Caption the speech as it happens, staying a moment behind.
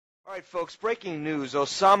All right, folks, breaking news.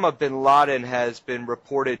 Osama bin Laden has been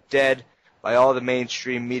reported dead by all the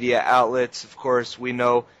mainstream media outlets. Of course, we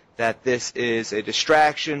know that this is a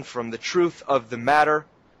distraction from the truth of the matter.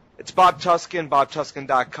 It's Bob Tuskin,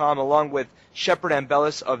 BobTuskin.com, along with Shepard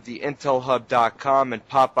Ambellis of the IntelHub.com and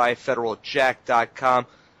PopeyFederalJack.com.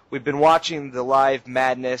 We've been watching the live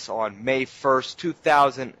madness on May 1st,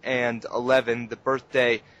 2011, the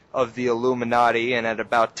birthday of the Illuminati, and at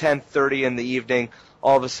about 10:30 in the evening,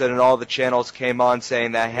 all of a sudden all the channels came on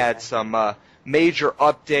saying that had some major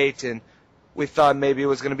update, and we thought maybe it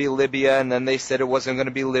was going to be Libya, and then they said it wasn't going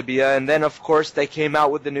to be Libya, and then of course they came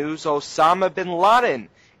out with the news, Osama bin Laden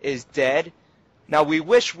is dead. Now we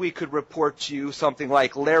wish we could report to you something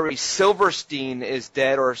like Larry Silverstein is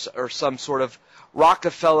dead, or some sort of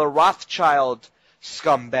Rockefeller Rothschild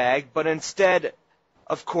scumbag, but instead,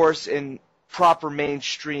 of course, in proper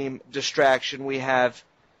mainstream distraction, we have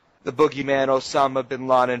the boogeyman Osama bin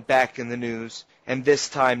Laden back in the news, and this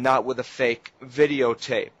time not with a fake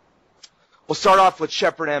videotape. We'll start off with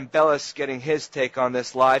Shepard Ambellis getting his take on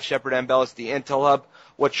this live. Shepard Ambellis, the Intel Hub,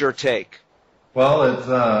 what's your take? Well, it's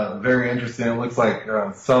very interesting. It looks like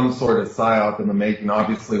some sort of psyop in the making.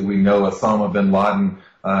 Obviously, we know Osama bin Laden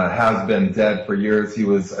has been dead for years. He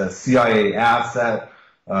was a CIA asset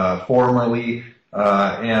formerly,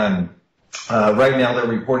 and right now they're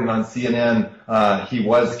reporting on CNN he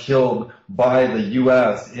was killed by the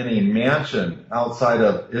U.S. in a mansion outside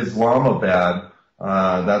of Islamabad.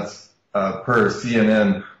 That's per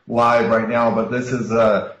CNN Live right now. But this is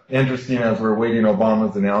interesting as we're waiting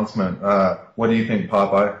Obama's announcement. What do you think,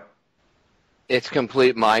 Popeye? It's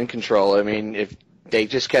complete mind control. I mean, if they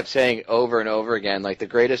just kept saying over and over again, like the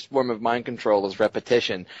greatest form of mind control is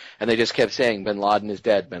repetition, and they just kept saying, bin Laden is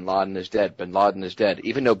dead, bin Laden is dead, bin Laden is dead,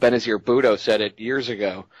 even though Benazir Bhutto said it years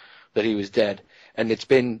ago that he was dead. And it's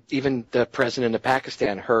been, even the president of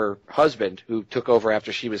Pakistan, her husband, who took over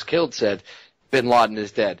after she was killed, said, bin Laden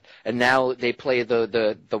is dead. And now they play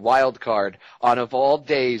the wild card on, of all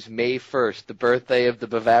days, May 1st, the birthday of the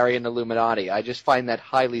Bavarian Illuminati. I just find that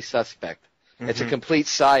highly suspect. Mm-hmm. It's a complete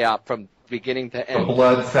psyop from beginning to end. A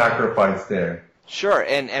blood sacrifice there. Sure,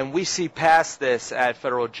 and we see past this at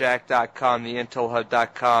FederalJack.com, the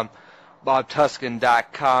IntelHub.com,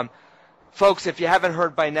 BobTuskin.com. Folks, if you haven't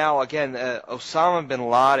heard by now, again, Osama bin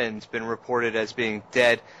Laden's been reported as being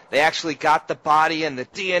dead. They actually got the body and the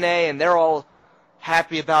DNA, and they're all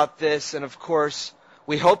happy about this. And, of course,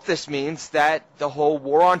 we hope this means that the whole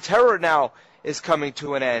war on terror now is coming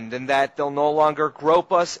to an end, and that they'll no longer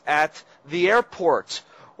grope us at the airport,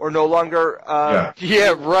 or no longer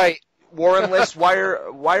warrantless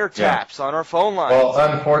wiretaps on our phone lines. Well,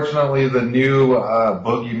 unfortunately, the new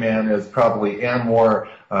boogeyman is probably Anwar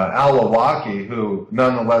al-Awlaki, who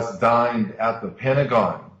nonetheless dined at the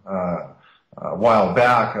Pentagon a while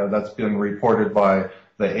back. That's been reported by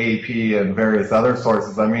the AP and various other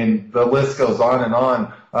sources. I mean, the list goes on and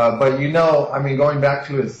on. But you know, I mean, going back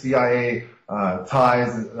to his CIA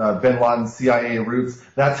ties, bin Laden's CIA roots,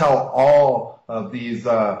 that's how all of these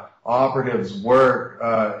operatives work,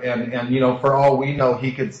 and you know, for all we know,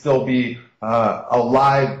 he could still be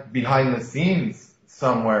alive behind the scenes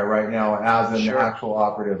somewhere right now as an actual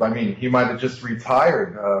operative. I mean, he might have just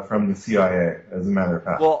retired from the CIA, as a matter of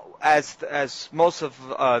fact. Well, as most of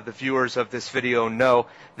the viewers of this video know,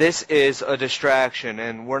 this is a distraction,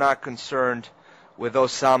 and we're not concerned with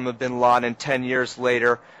Osama bin Laden 10 years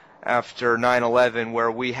later after 9/11, where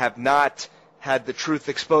we have not had the truth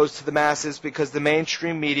exposed to the masses, because the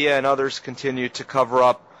mainstream media and others continue to cover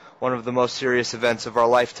up one of the most serious events of our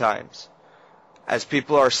lifetimes. As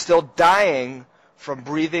people are still dying from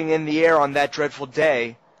breathing in the air on that dreadful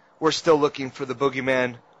day, we're still looking for the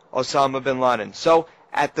boogeyman, Osama bin Laden. So,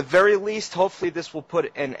 at the very least, hopefully this will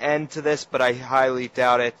put an end to this, but I highly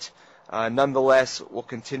doubt it. Nonetheless, we'll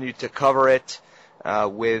continue to cover it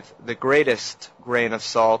with the greatest grain of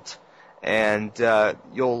salt, and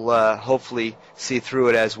you'll hopefully see through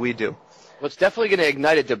it as we do. Well, it's definitely going to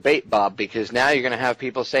ignite a debate, Bob, because now you're going to have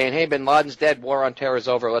people saying, hey, bin Laden's dead, war on terror is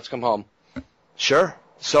over, let's come home. Sure.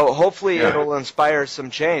 So hopefully it'll inspire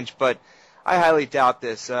some change, but I highly doubt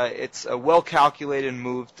this. It's a well-calculated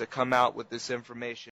move to come out with this information.